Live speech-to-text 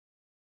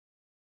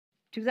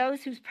To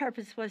those whose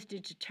purpose was to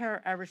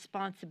deter our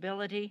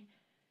responsibility,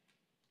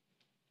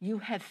 you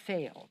have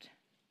failed.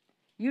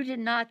 You did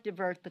not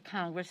divert the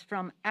Congress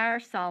from our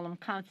solemn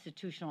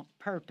constitutional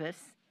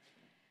purpose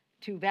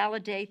to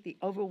validate the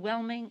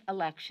overwhelming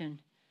election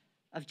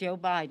of Joe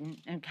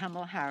Biden and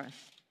Kamala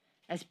Harris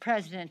as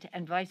President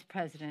and Vice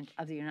President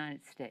of the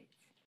United States.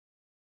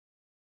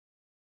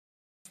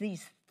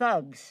 These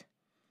thugs,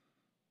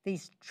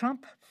 these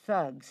Trump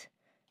thugs,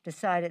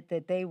 decided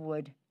that they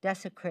would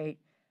desecrate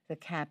the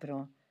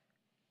Capitol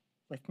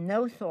with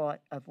no thought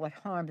of what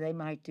harm they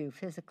might do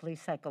physically,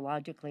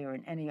 psychologically, or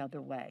in any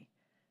other way.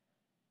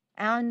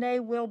 And they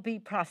will be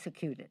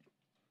prosecuted.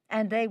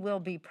 And they will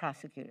be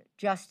prosecuted.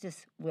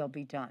 Justice will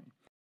be done.